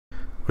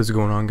What's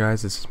going on,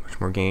 guys? This is Much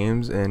More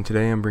Games, and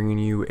today I'm bringing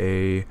you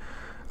a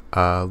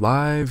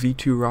live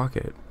V2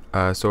 rocket.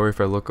 Sorry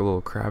if I look a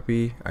little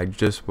crappy. I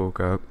just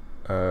woke up.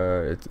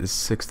 It's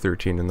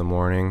 6:13 in the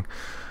morning,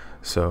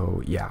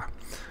 so yeah.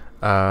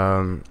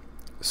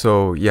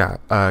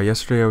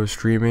 Yesterday I was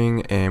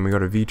streaming and we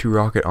got a V2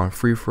 rocket on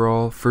free for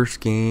all. First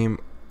game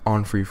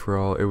on free for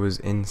all. It was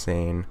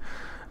insane.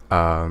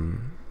 I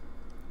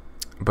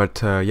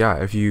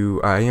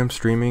am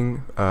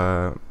streaming.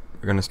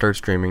 We're gonna start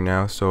streaming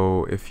now,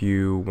 so if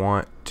you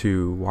want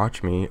to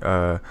watch me,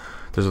 there's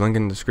a link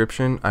in the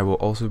description. I will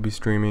also be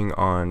streaming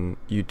on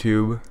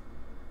YouTube.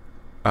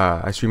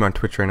 I stream on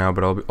Twitch right now,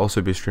 but I'll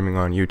also be streaming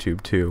on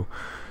YouTube too.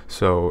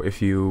 So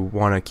if you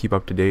want to keep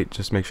up to date,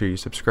 just make sure you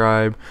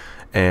subscribe,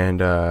 and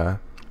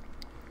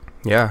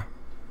yeah,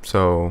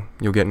 so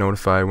you'll get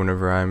notified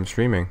whenever I'm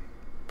streaming.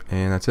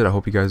 And that's it. I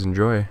hope you guys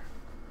enjoy.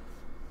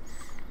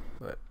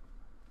 But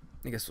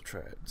I guess we'll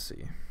try it. Let's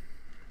see.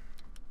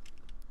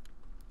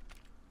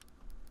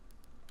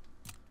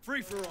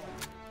 Free for all.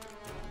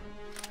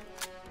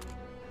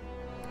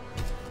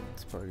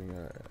 It's probably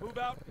gonna move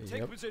out.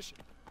 Take position.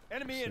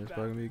 Enemy inbound. It's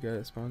probably gonna be a guy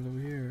that spawns over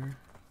here.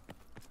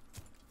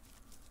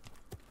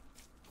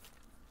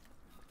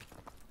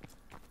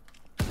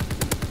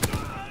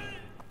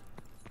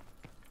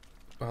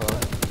 Oh,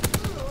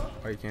 hello.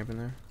 Are you camping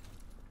there?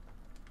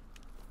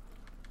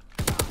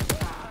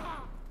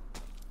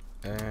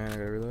 And I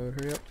gotta reload.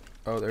 Hurry up.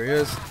 Oh, there he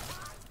is.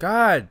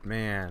 God,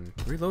 man.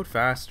 Reload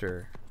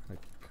faster.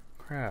 Like,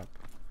 crap.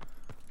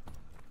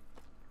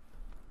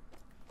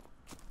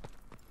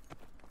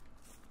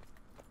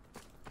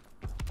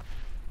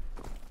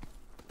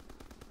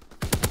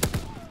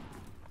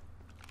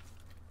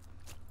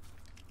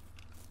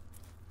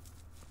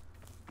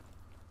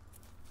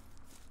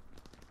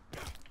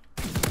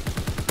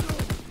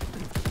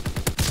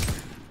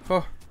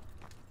 Oh.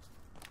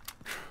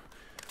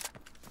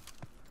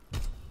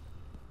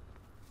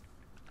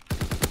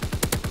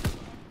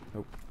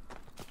 Nope.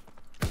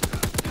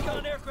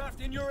 Recon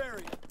aircraft in your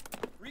area.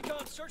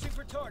 Recon searching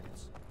for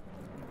targets.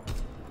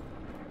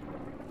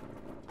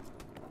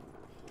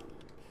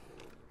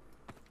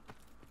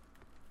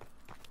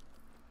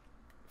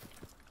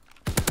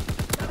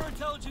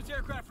 Counterintelligence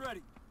aircraft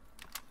ready.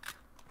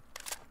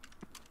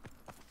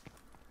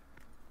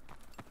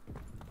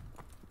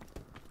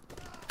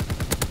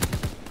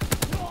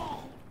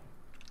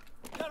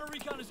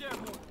 Recon is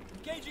airborne.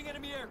 Engaging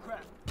enemy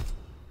aircraft.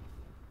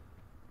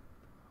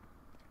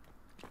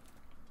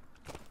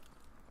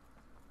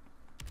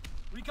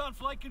 Recon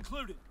flight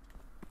concluded.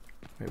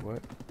 Wait,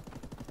 what?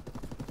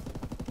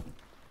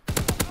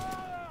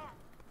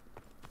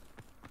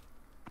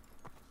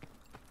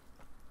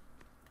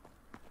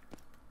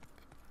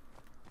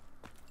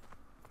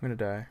 I'm gonna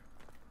die.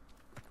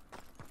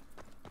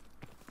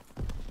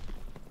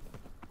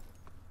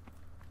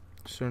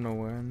 Just don't know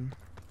when.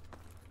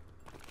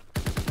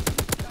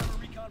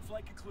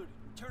 Flight concluded.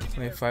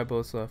 I have 5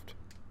 bullets left.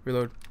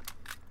 Reload.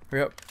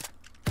 Hurry up.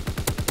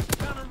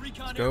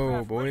 Let's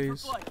go,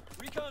 boys.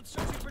 Recon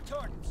searching for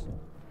targets.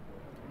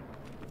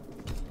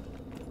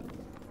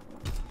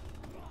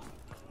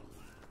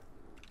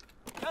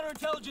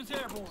 Counterintelligence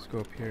airborne. Let's go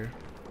up here.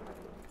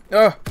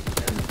 Ah!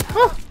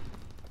 Ah!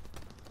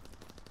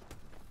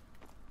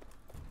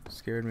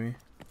 Scared me.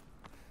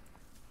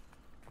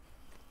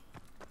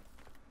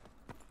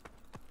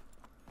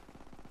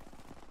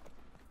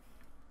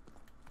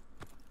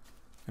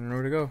 I don't know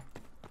where to go.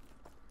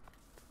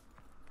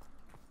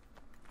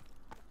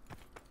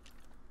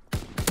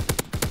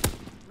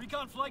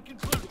 Recon flight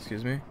concluded.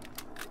 Excuse me.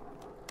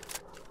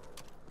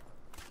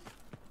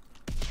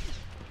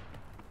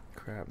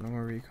 Crap, no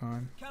more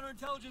recon.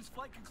 Counterintelligence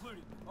flight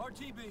concluded.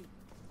 RTB.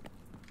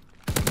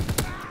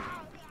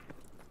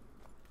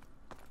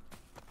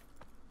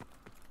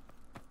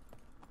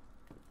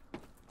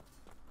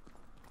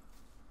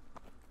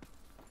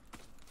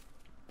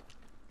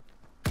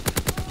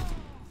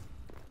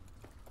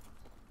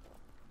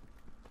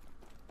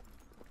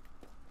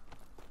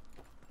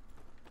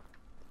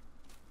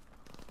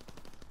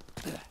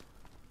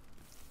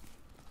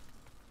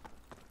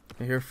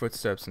 I hear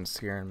footsteps and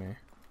scaring me.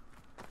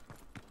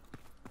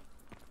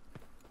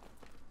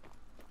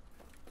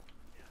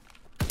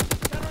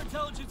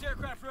 Counterintelligence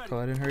aircraft ready.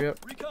 Paladin, hurry up.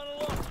 Recon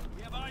along.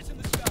 We have eyes in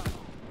the sky.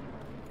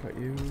 Got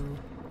you.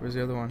 Where's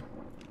the other one?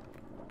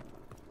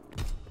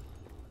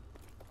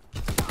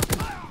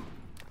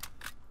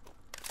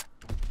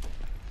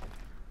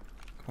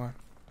 Come on.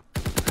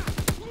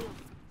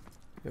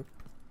 Yep.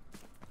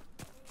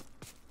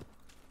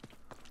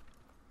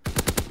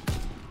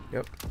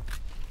 Yep.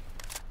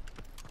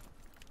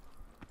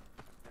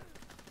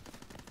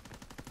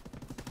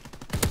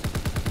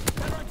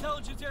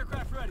 Counterintelligence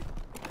aircraft ready.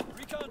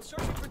 Recon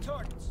searching for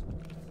targets.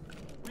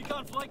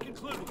 Recon flight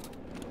concluded.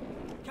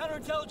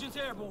 Counterintelligence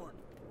airborne.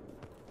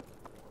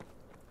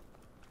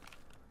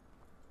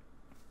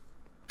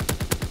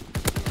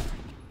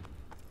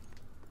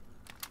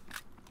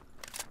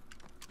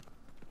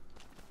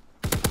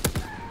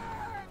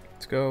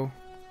 Let's go.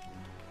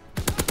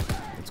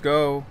 Let's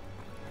go.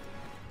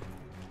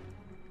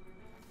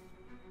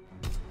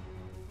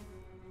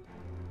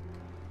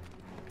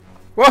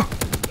 Whoa!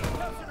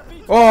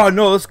 Oh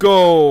no, let's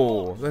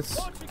go! Let's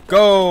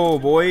go,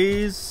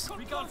 boys!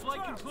 Recon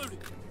flight concluded.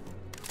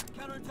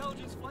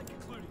 Counterintelligence flight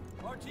concluded.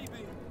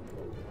 RTB.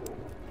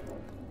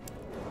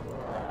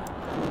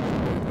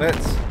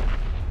 Let's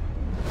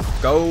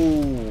go!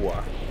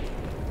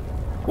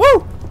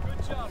 Woo!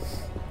 Good job.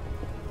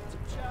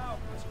 Some chow,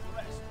 some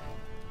rest.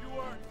 You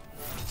earned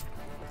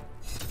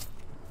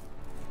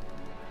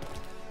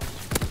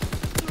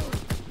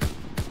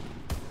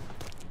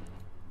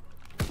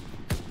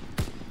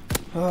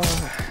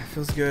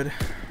Feels good.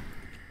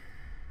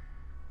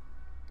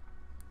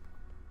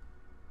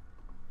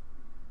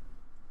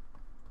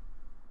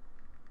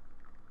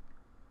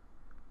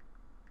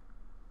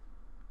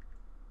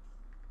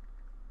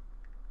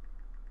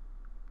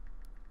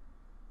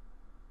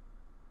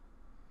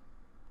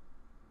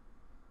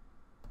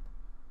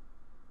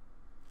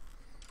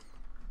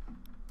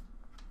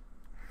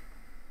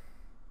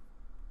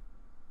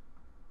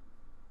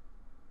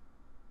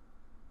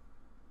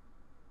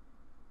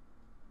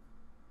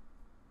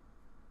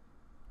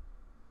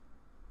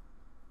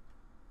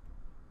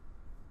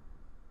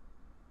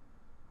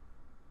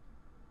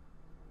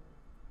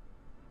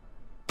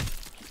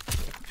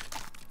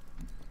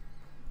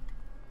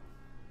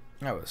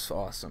 That was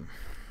awesome.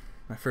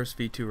 My first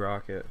V2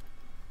 rocket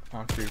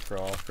on free for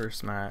all,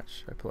 first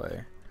match I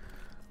play.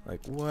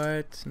 Like,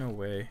 what? No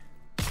way.